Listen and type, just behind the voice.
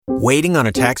Waiting on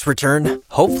a tax return?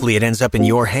 Hopefully it ends up in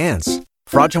your hands.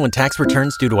 Fraudulent tax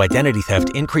returns due to identity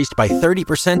theft increased by 30%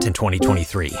 in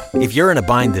 2023. If you're in a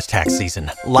bind this tax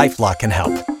season, LifeLock can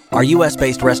help. Our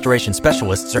U.S.-based restoration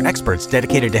specialists are experts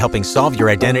dedicated to helping solve your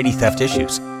identity theft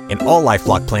issues. And all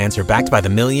LifeLock plans are backed by the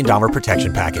 $1 Million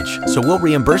Protection Package. So we'll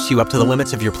reimburse you up to the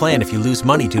limits of your plan if you lose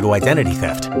money due to identity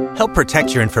theft. Help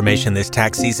protect your information this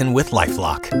tax season with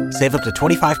LifeLock. Save up to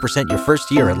 25% your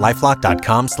first year at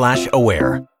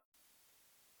LifeLock.com/aware.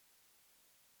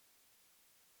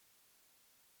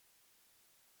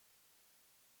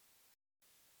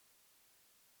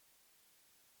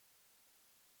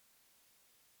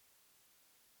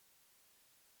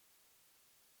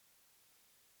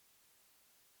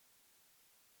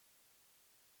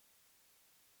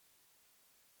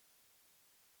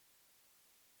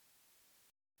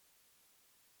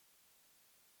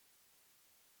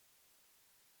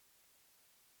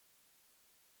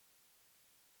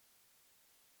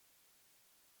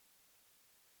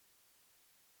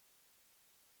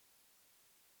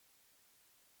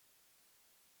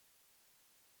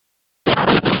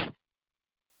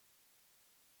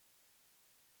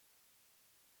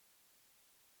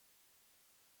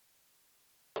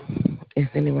 Is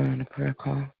anyone on a prayer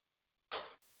call?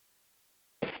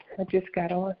 I just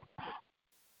got on.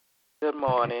 Good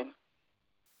morning.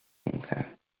 Okay.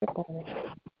 Good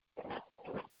morning.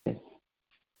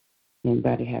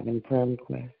 Anybody have any prayer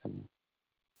requests?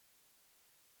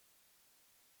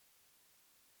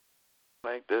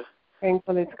 Like this. Praying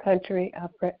for this country.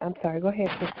 I'm sorry. Go ahead,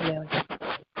 Sister Nellie.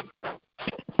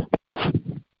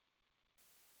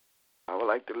 I would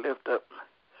like to lift up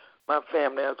my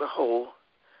family as a whole.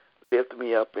 Lift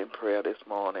me up in prayer this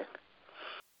morning.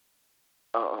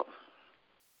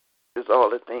 Just all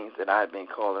the things that I've been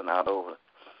calling out over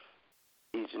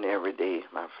each and every day.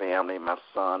 My family, my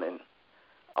son, and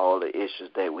all the issues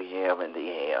that we have and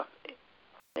they have.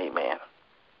 Amen.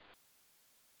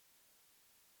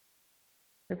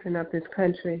 Lifting up this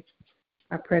country,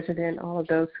 our president, all of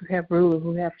those who have rule,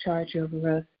 who have charge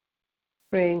over us.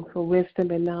 Praying for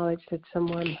wisdom and knowledge that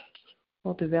someone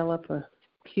will develop a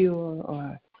cure or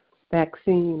a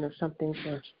vaccine or something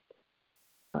to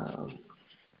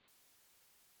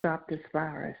stop this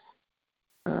virus.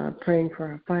 Praying for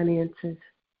our finances,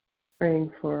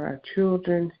 praying for our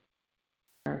children,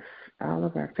 all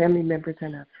of our family members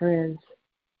and our friends,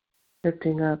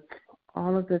 lifting up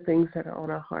all of the things that are on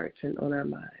our hearts and on our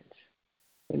minds.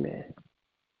 Amen.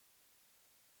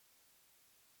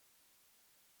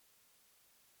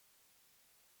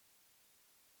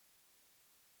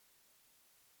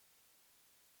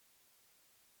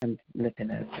 I'm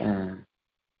looking at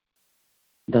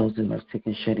those who are sick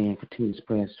and shut in. Continuous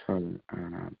prayers for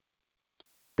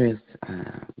Chris.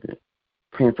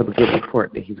 Praying for the good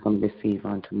report that he's going to receive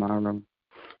on tomorrow.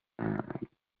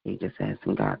 He just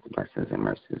asking God's blessings and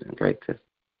mercies and graces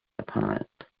upon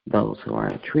those who are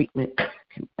in treatment.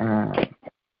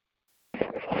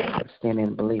 Standing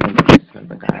and believing that we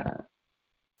serve a God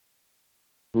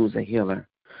who's a healer.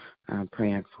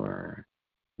 Praying for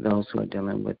those who are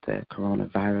dealing with the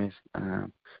coronavirus,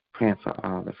 praying for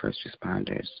all the first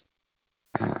responders,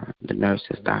 the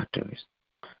nurses, doctors,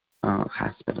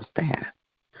 hospital staff,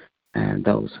 and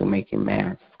those who are making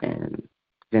masks and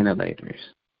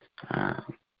ventilators.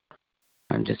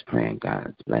 I'm just praying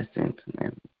God's blessings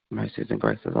and mercies and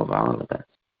graces over all of us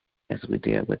as we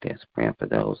deal with this. Praying for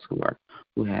those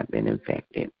who have been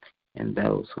infected and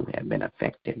those who have been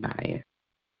affected by it.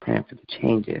 Praying for the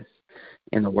changes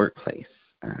in the workplace.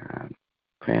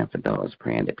 Praying for those,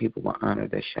 praying that people will honor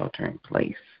their shelter in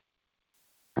place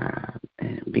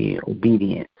and be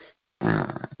obedient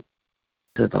to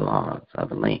the laws of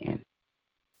the land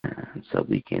so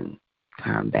we can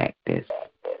combat this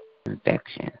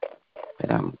infection.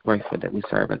 But I'm grateful that we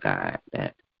serve a God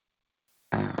that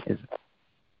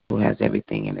who has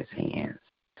everything in his hands.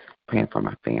 Praying for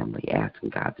my family, asking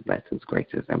God's blessings,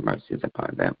 graces, and mercies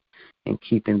upon them and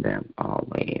keeping them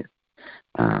always.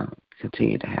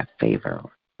 Continue to have favor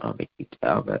over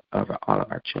all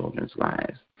of our children's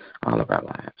lives, all of our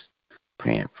lives.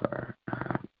 Praying for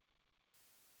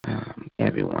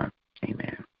everyone.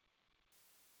 Amen.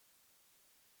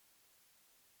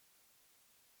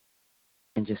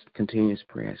 And just continuous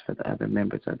prayers for the other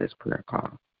members of this prayer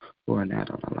call who are not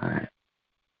on the line.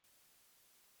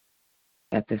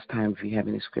 At this time, if you have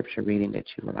any scripture reading that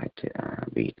you would like to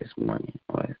read this morning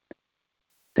or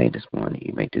say this morning,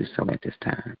 you may do so at this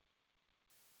time.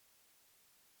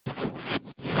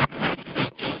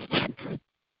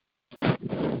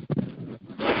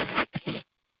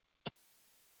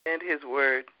 And his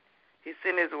word, he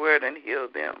sent his word and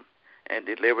healed them and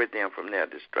delivered them from their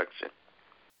destruction.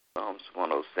 Psalms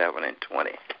 107 and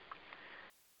 20.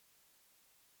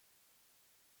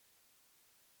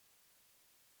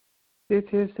 This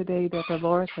is the day that the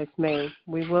Lord has made.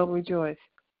 We will rejoice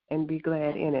and be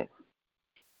glad in it.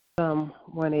 Psalm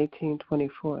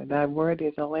 118:24. Thy word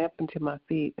is a lamp unto my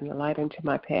feet and a light unto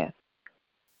my path.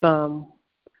 Psalm,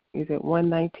 is it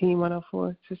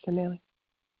 119:104, Sister Nellie?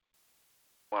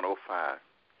 105.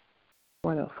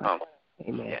 105.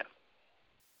 Amen. Yes.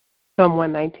 Psalm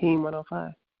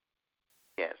 119:105.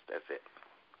 Yes, that's it.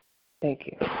 Thank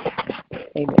you.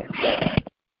 Amen.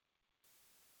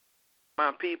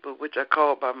 My people, which are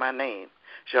called by my name,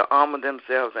 shall humble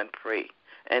themselves and pray,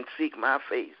 and seek my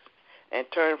face, and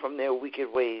turn from their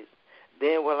wicked ways.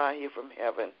 Then will I hear from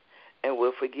heaven, and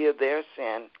will forgive their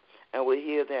sin, and will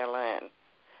heal their land.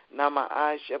 Now my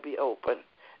eyes shall be open,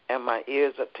 and my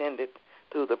ears attended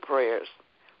to the prayers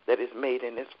that is made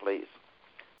in this place.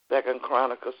 2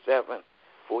 Chronicles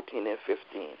 7:14 and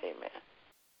 15. Amen.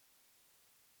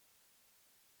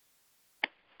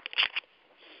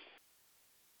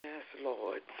 Yes,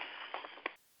 Lord.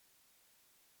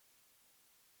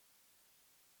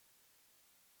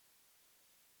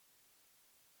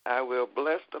 I will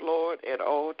bless the Lord at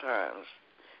all times.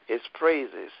 His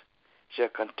praises shall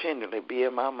continually be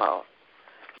in my mouth.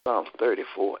 Psalms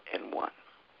 34 and 1.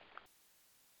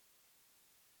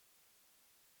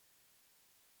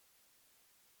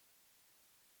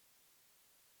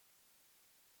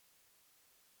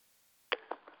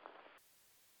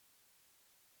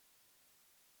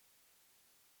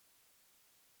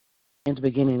 In the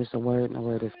beginning is the Word, and the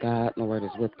Word is God, and the Word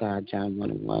is with God, John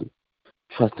 1:1.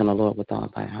 Trust in the Lord with all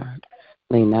thy heart.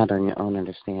 Lean not on your own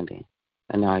understanding.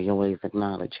 And all your ways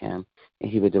acknowledge him,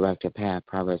 and he will direct your path.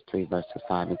 Proverbs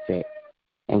 3:5 and 6.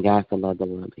 And God so loved the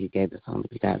world that he gave his only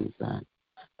begotten Son,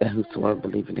 that whosoever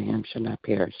believeth in him shall not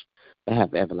perish, but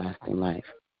have everlasting life.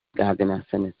 God did not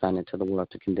send his Son into the world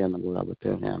to condemn the world, but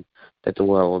through him that the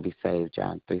world will be saved.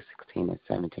 John 3:16 and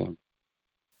 17.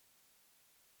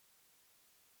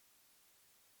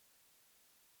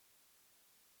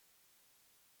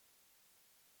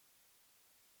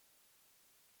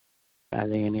 Are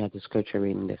there any other scripture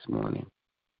reading this morning?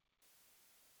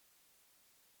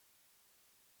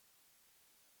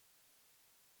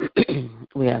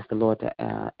 We ask the Lord to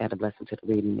add a blessing to the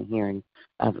reading and hearing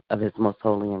of his most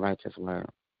holy and righteous word.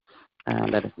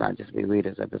 Let us not just be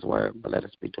readers of his word, but let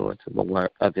us be doers of the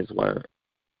word of his word,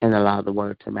 and allow the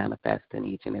word to manifest in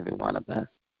each and every one of us.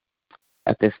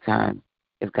 At this time,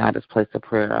 if God has placed a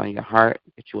prayer on your heart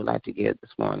that you would like to give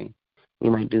this morning,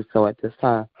 you may do so at this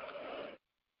time.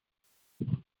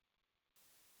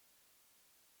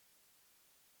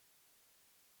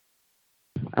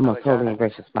 Our most holy and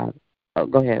gracious Father. Oh,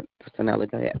 go ahead, Sister Nellie,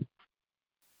 go ahead.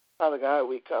 Father God,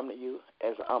 we come to you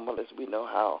as humble as we know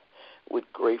how, with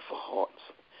grateful hearts.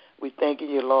 We thank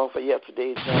you, Lord, for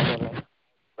yesterday's journey and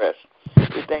rest.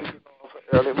 We thank you, Lord,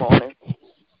 for early morning,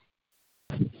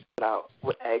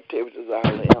 with activities of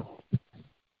our limbs,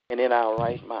 and in our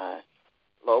right mind.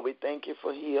 Lord, we thank you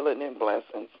for healing and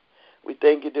blessings. We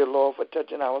thank you, dear Lord, for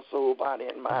touching our soul, body,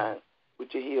 and mind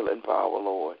with your healing power,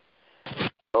 Lord.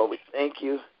 Lord, we thank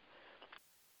you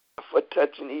for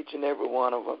touching each and every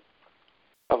one of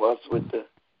us with the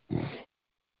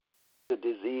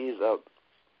disease of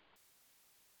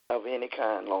any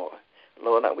kind, Lord.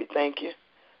 Lord, now we thank you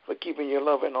for keeping your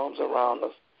loving arms around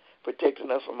us,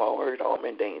 protecting us from all hurt, harm,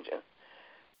 and danger.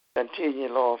 Continue,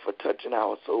 Lord, for touching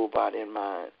our soul, body, and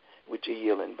mind with your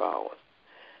healing power.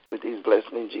 With these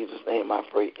blessings in Jesus' name I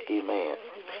pray, amen.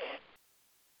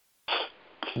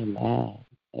 Amen.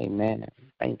 Amen.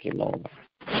 Thank you, Lord.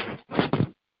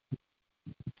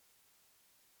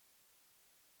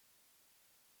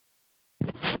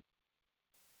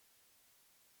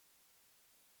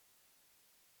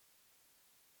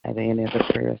 Are there any other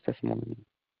prayers this morning?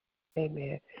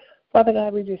 Amen. Father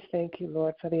God, we just thank you,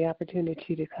 Lord, for the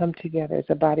opportunity to come together as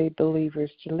a body of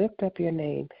believers to lift up your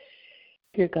name,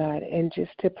 dear God, and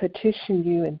just to petition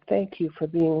you and thank you for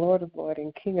being Lord of Lords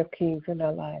and King of Kings in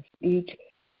our lives each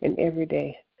and every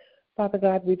day. Father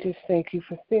God, we just thank you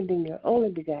for sending your only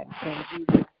begotten Son,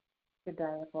 Jesus, to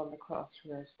die upon the cross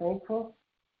for us. Thankful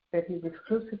that he was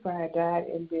crucified, died,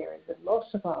 and buried, but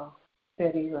most of all,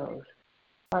 that he rose.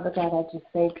 Father God, I just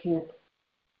thank you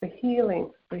for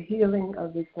healing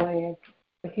of this land,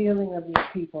 the healing of your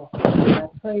people. And I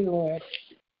pray, Lord,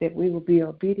 that we will be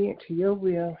obedient to your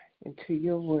will and to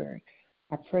your word.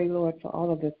 I pray, Lord, for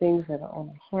all of the things that are on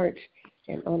our hearts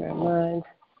and on our minds.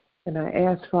 And I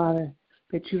ask, Father,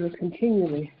 that you will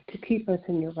continually to keep us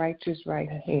in your righteous right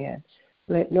hand.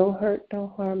 Let no hurt, no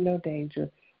harm, no danger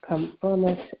come from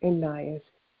us and nigh us.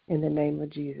 in the name of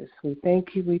Jesus. We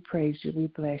thank you, we praise you, we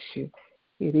bless you.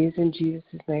 It is in Jesus'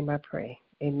 name I pray.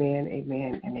 Amen,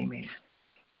 amen, and amen.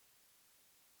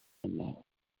 Amen.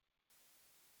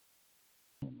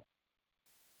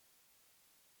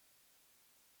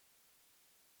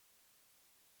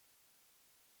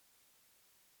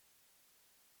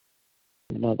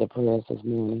 The prayers this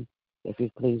morning. If you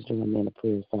please join me in the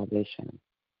prayer of salvation.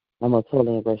 Our most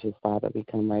holy and gracious Father, we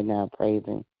come right now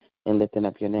praising and lifting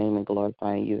up your name and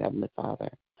glorifying you, Heavenly Father.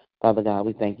 Father God,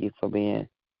 we thank you for being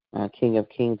King of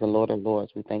kings and Lord of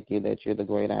lords. We thank you that you're the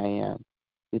great I am.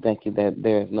 We thank you that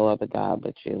there is no other God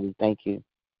but you. We thank you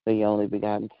for your only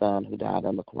begotten Son who died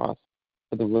on the cross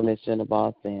for the remission of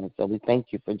all sins. So we thank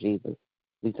you for Jesus.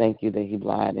 We thank you that he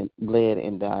bled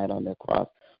and died on the cross.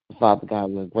 Father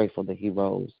God, we're grateful that he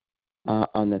rose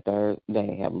on the third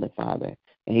day, Heavenly Father,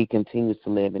 and he continues to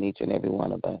live in each and every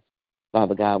one of us.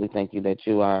 Father God, we thank you that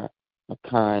you are a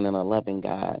kind and a loving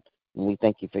God, and we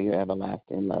thank you for your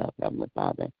everlasting love, Heavenly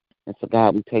Father. And so,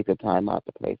 God, we take the time out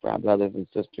to pray for our brothers and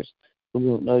sisters who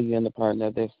don't know you in the pardon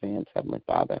of their sins, Heavenly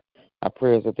Father. I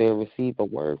pray that they'll receive a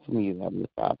word from you, Heavenly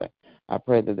Father. I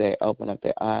pray that they open up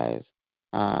their eyes,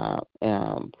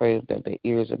 and pray that their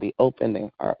ears will be open, their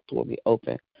hearts will be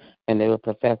open, and they will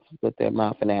profess with their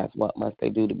mouth and ask, what must they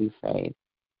do to be saved?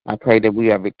 I pray that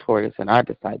we are victorious in our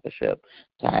discipleship.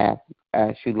 So I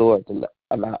ask you, Lord, to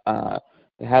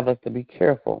have us to be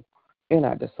careful in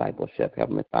our discipleship,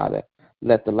 Heavenly Father.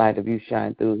 Let the light of you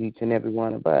shine through each and every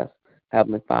one of us,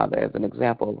 Heavenly Father, as an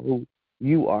example of who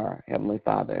you are, Heavenly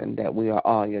Father, and that we are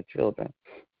all your children.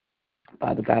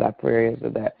 Father God, our prayer is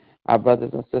that our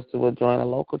brothers and sisters will join a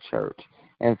local church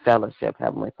and fellowship,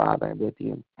 Heavenly Father, with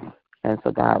you. And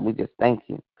so, God, we just thank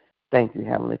you. Thank you,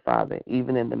 Heavenly Father.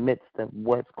 Even in the midst of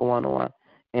what's going on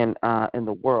in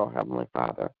the world, Heavenly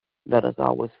Father, let us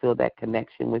always feel that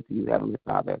connection with you, Heavenly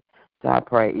Father. So I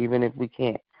pray, even if we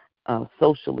can't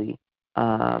socially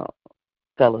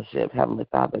fellowship, Heavenly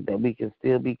Father, that we can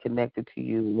still be connected to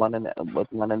you with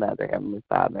one another, Heavenly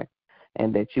Father,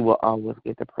 and that you will always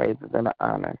get the praises and the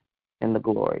honor and the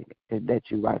glory that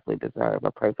you rightfully deserve. I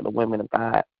pray for the women of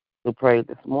God who prayed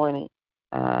this morning.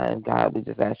 And God, we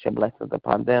just ask your blessings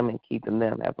upon them and keeping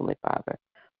them, Heavenly Father.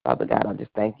 Father God, I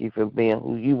just thank you for being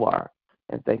who you are,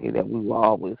 and thank you that we will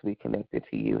always be connected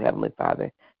to you, Heavenly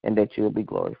Father, and that you will be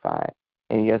glorified.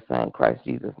 In your Son, Christ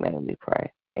Jesus' name we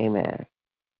pray. Amen.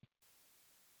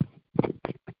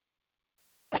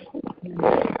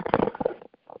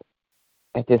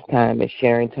 At this time, it's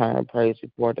sharing time, praise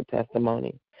report, or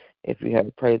testimony. If you have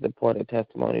a praise report or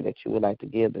testimony that you would like to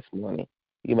give this morning,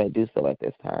 you may do so at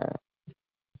this time.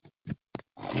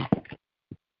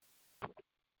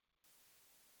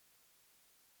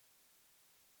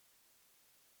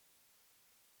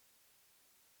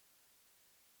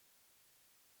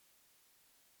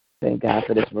 Thank God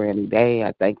for this brand new day.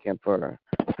 I thank him for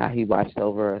how he watched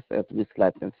over us as we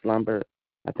slept and slumbered.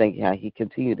 I thank you how he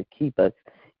continued to keep us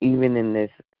even in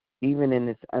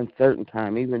this uncertain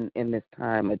time, even in this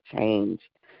time of change.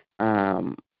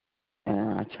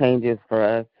 Changes for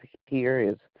us here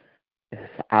is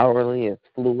hourly, it's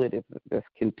fluid, it's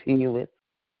continuous.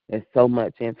 There's so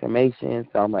much information,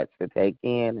 so much to take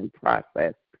in and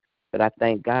process. But I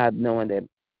thank God knowing that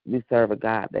we serve a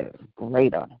God that's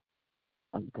greater,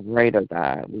 a greater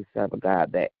God. We serve a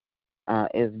God that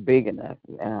is big enough.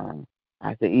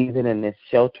 I say even in this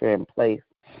shelter in place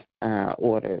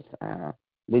orders,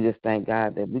 we just thank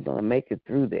God that we're going to make it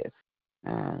through this.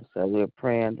 So we're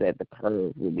praying that the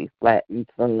curve will be flattened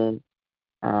soon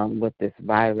with this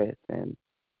virus, and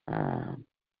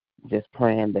just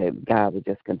praying that God would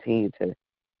just continue to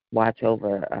watch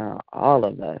over all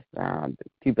of us,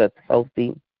 keep us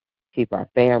healthy, keep our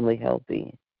family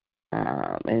healthy,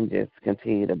 and just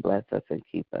continue to bless us and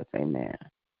keep us. Amen.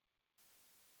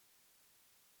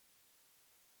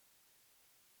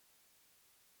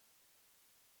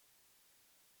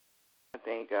 I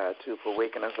thank God, too, for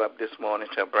waking us up this morning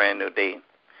to a brand new day.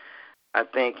 I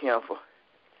thank him for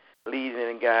leading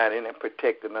and guiding and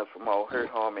protecting us from all hurt,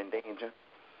 harm, and danger.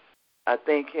 I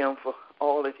thank him for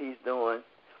all that he's doing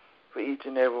for each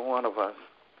and every one of us.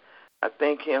 I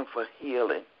thank him for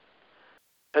healing,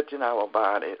 touching our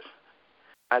bodies.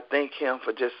 I thank him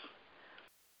for just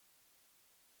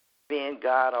being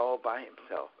God all by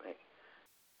himself, and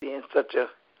being such a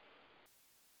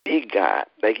big God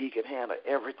that he can handle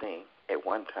everything at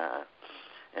one time.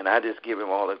 And I just give him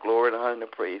all the glory, the honor, and the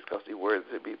praise because he's worthy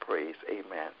to be praised.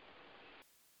 Amen.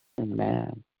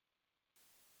 Amen.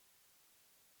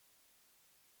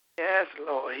 Yes,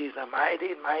 Lord, he's a mighty,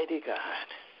 mighty God.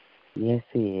 Yes,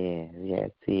 he is. Yes,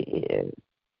 he is.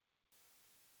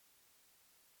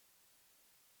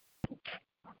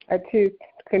 to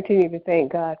continue to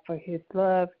thank God for his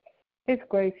love, his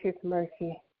grace, his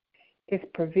mercy, his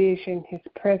provision, his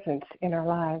presence in our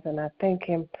lives. And I thank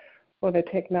him for the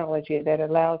technology that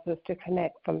allows us to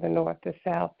connect from the north, the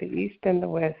south, the east, and the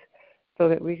west, so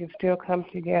that we can still come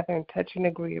together and touch and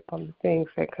agree upon the things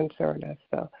that concern us.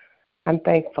 So I'm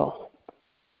thankful.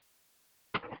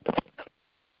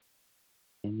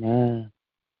 Amen.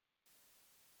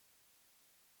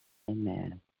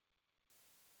 Amen.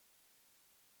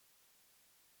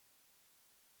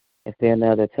 If there are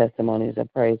no other testimonies or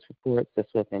praise reports, this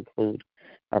will conclude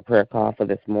our prayer call for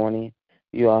this morning.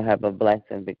 You all have a blessed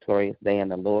and victorious day in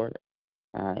the Lord.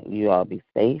 You all be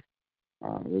safe.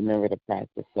 Remember to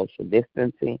practice social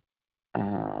distancing.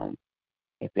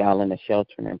 If y'all in a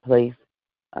sheltering in place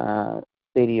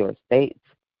city or state,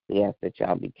 we ask that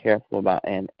y'all be careful about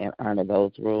and honor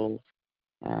those rules.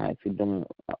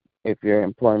 If your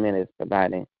employment is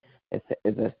providing is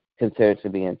considered to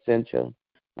be essential,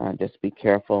 just be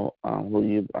careful who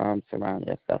you surround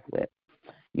yourself with.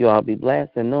 You all be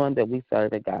blessed, and knowing that we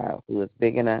serve a God who is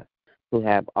big enough, who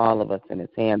have all of us in his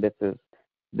hand.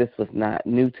 This was not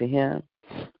new to him.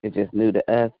 It's just new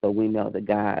to us, but we know that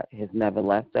God has never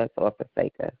left us or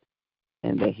forsake us,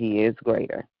 and that he is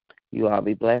greater. You all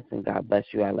be blessed, and God bless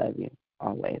you. I love you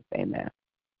always. Amen.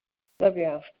 Love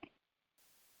y'all.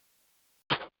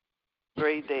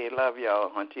 Great day. Love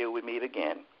y'all until we meet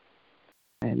again.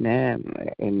 Amen.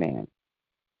 Amen.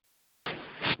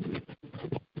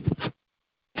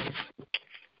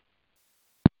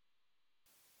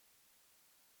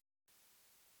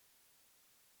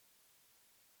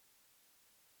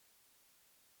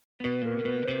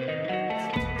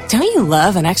 Don't you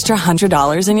love an extra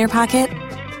 $100 in your pocket?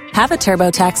 Have a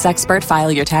TurboTax expert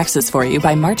file your taxes for you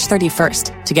by March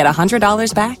 31st to get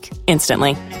 $100 back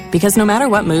instantly. Because no matter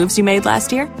what moves you made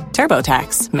last year,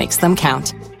 TurboTax makes them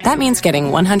count. That means getting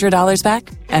 $100 back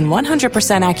and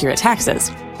 100% accurate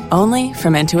taxes, only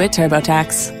from Intuit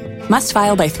TurboTax. Must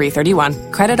file by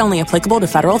 3/31. Credit only applicable to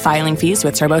federal filing fees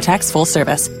with TurboTax full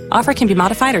service. Offer can be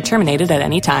modified or terminated at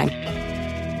any time.